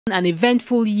An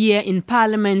eventful year in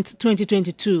Parliament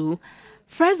 2022.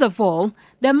 First of all,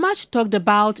 the much talked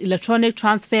about electronic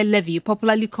transfer levy,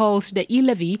 popularly called the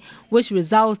e-levy, which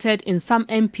resulted in some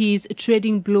MPs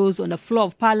trading blows on the floor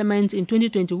of Parliament in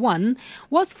 2021,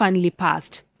 was finally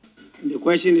passed. The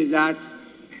question is that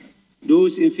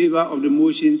those in favor of the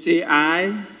motion say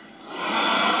aye.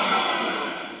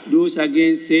 Aye. Those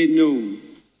against say no.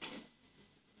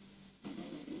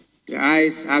 The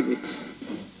ayes have it.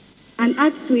 An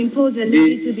act to impose a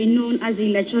levy to be known as the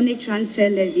electronic transfer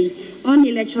levy on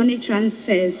electronic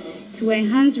transfers to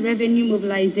enhance revenue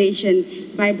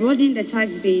mobilization by broadening the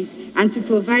tax base and to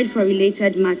provide for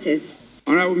related matters.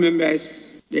 Honorable members,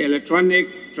 the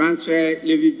Electronic Transfer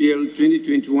Levy Bill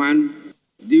 2021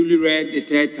 duly read the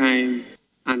third time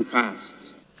and passed.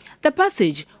 The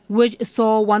passage, which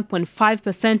saw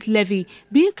 1.5% levy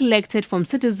being collected from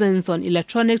citizens on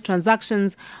electronic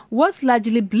transactions, was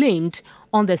largely blamed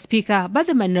on the Speaker by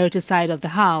the minority side of the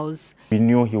House. We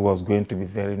knew he was going to be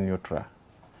very neutral,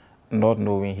 not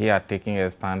knowing he had taken a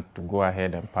stand to go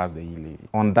ahead and pass the e-levy.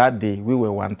 On that day, we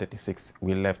were 136,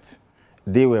 we left.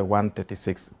 They were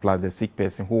 136, plus the sick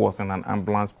person who was in an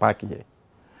ambulance park here.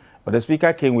 But the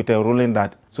Speaker came with a ruling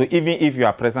that, so even if you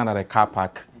are present at a car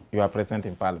park, you are present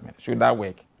in Parliament. Should that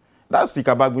work? That's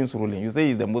Speaker Bagwin's ruling. You say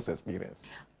he's the most experienced.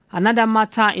 Another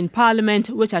matter in Parliament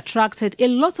which attracted a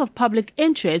lot of public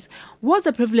interest was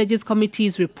the Privileges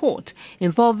Committee's report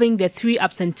involving the 3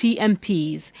 absentee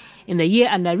MPs. In the year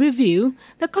under review,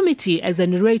 the committee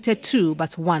exonerated 2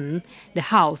 but 1. The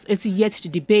House is yet to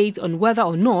debate on whether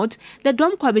or not the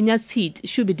Dom Kwabenya seat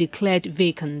should be declared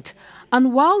vacant.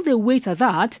 And while they wait at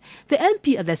that, the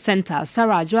MP at the centre,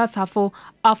 Sarah Adwoa-Safo,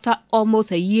 after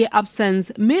almost a year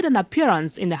absence, made an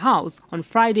appearance in the House on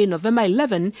Friday, November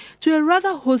 11, to a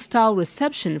rather hostile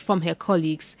reception from her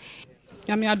colleagues.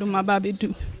 And I'm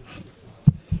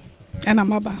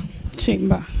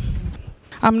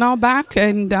now back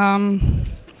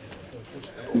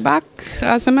back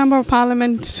as a member of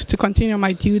Parliament to continue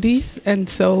my duties. And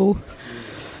so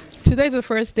today's the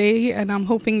first day, and I'm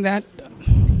hoping that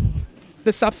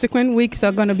the subsequent weeks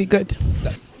are going to be good.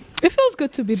 It feels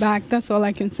good to be back, that's all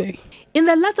I can say. In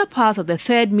the latter part of the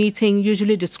third meeting,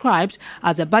 usually described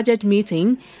as a budget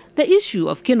meeting, the issue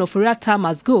of Ken Ofori-Atta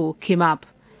must go came up.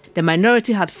 The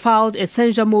minority had filed a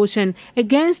censure motion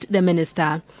against the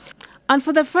minister. And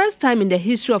for the first time in the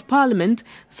history of Parliament,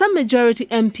 some majority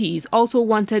MPs also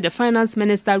wanted the finance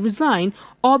minister resign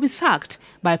or be sacked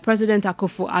by President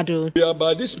Akufo-Addo. We are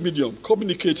by this medium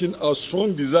communicating our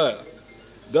strong desire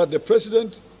that the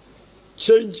President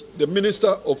change the Minister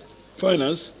of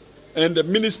Finance and the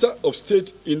Minister of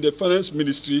State in the Finance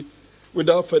Ministry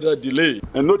without further delay.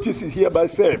 A notice is hereby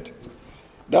served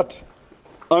that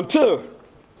until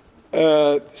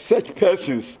such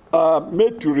persons are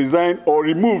made to resign or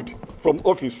removed from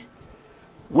office,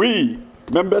 we,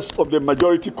 members of the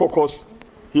majority caucus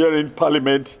here in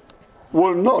Parliament,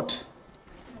 will not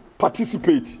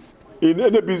participate in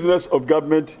any business of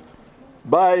government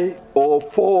by or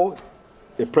for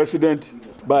the President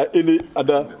by any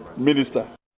other minister.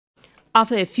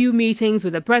 After a few meetings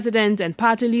with the President and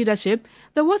party leadership,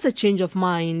 there was a change of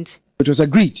mind. It was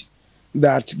agreed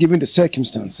that, given the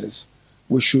circumstances,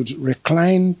 we should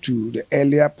recline to the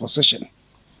earlier position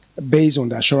based on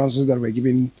the assurances that were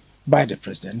given by the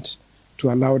President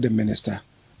to allow the minister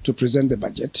to present the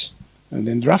budget, and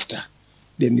then thereafter,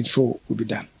 the needful will be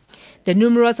done. The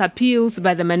numerous appeals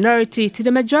by the minority to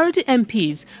the majority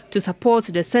MPs to support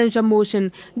the censure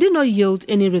motion did not yield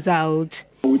any result.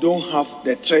 We don't have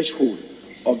the threshold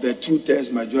of the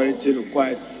 2/3 majority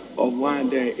required of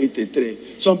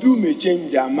 183. Some people may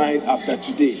change their mind after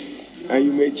today, and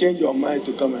you may change your mind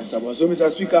to come and support. So,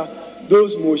 Mr. Speaker,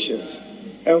 those motions,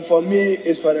 and for me,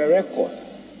 it's for the record,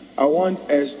 I want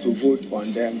us to vote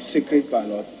on them, secret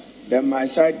ballot, then my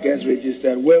side gets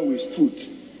registered where we stood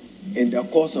in the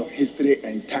course of history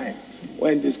and time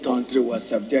when this country was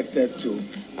subjected to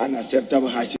unacceptable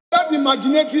hardship. That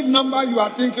imaginative number you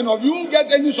are thinking of, you won't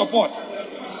get any support.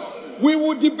 We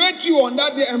will debate you on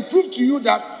that day and prove to you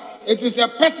that it is a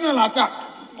personal attack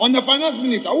on the finance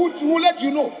minister. We'll let you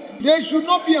know. There should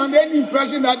not be under any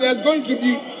impression that there's going to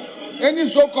be any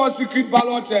so-called secret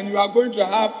ballot and you are going to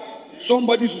have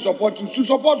somebody to support you. To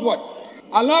support what?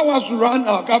 Allow us to run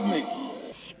our government.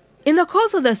 In the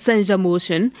course of the censure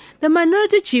motion, the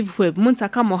minority chief whip,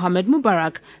 Muntaka Mohammed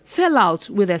Mubarak, fell out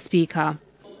with the Speaker.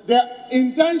 The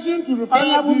intention to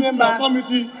refer this to a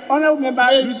committee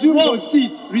resume your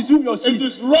seat. Resume your seat. It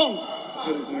is wrong.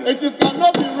 It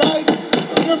cannot be right.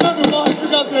 Even before the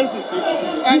Speaker says it.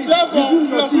 And therefore,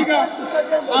 Mr. Speaker,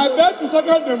 I beg to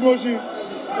second the motion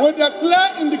with a clear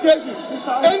indication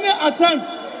any attempt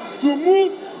to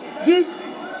move this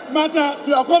matter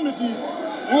to a committee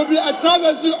will be a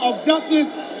travesty of justice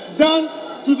done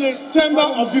to the chamber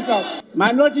of this house.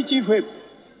 Minority Chief Whip,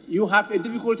 you have a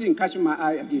difficulty in catching my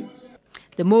eye again.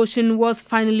 The motion was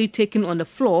finally taken on the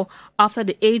floor after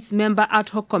the 8-member ad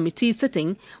hoc committee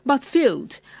sitting, but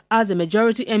failed as the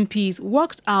majority MPs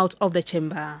walked out of the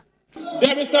chamber.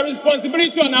 There is a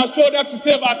responsibility on our shoulder to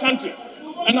save our country,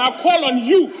 and I call on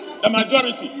you, the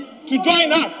majority, to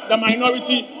join us, the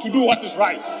minority, to do what is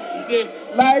right.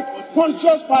 Like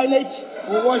Pontius Pilate,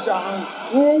 we wash our hands.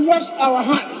 We will wash our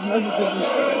hands. We will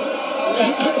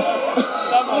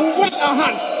wash our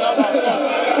hands.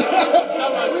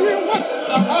 We will wash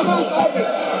our hands always.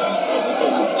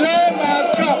 Shame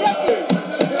has come.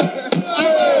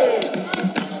 Shame.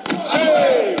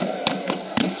 Shame.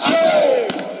 Shame.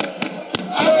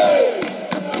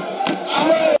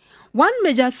 Shame. One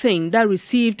major thing that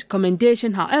received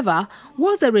commendation, however,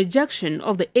 was the rejection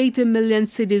of the 80 million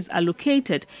cedis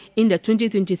allocated in the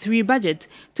 2023 budget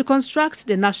to construct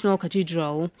the National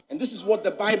Cathedral. And this is what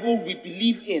the Bible we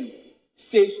believe in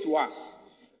says to us.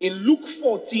 In Luke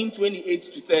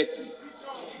 14:28-30,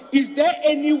 is there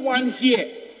anyone here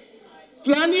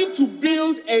planning to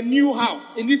build a new house,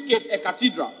 in this case a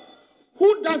cathedral,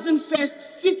 who doesn't first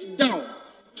sit down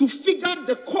to figure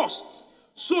the costs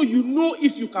so you know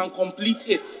if you can complete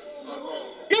it?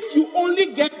 If you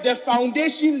only get the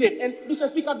foundation laid, and Mr.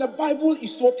 Speaker, the Bible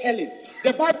is so telling.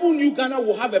 The Bible knew Ghana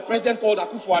will have a president called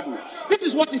Akufo-Addo. This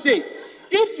is what it says.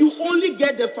 If you only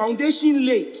get the foundation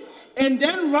laid and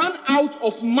then run out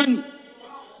of money,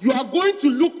 you are going to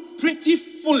look pretty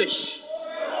foolish.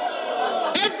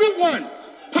 Everyone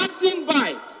passing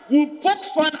by will poke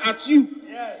fun at you.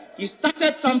 He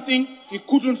started something he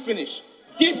couldn't finish.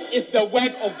 This is the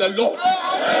word of the Lord.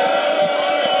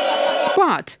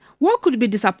 But what could be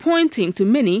disappointing to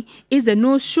many is a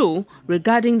no-show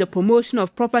regarding the promotion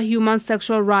of proper human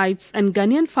sexual rights and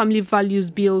Ghanaian Family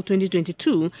Values Bill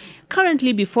 2022,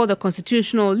 currently before the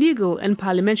Constitutional, Legal and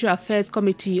Parliamentary Affairs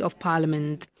Committee of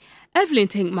Parliament. Evelyn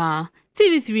Tinkma,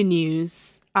 TV3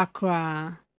 News, Accra.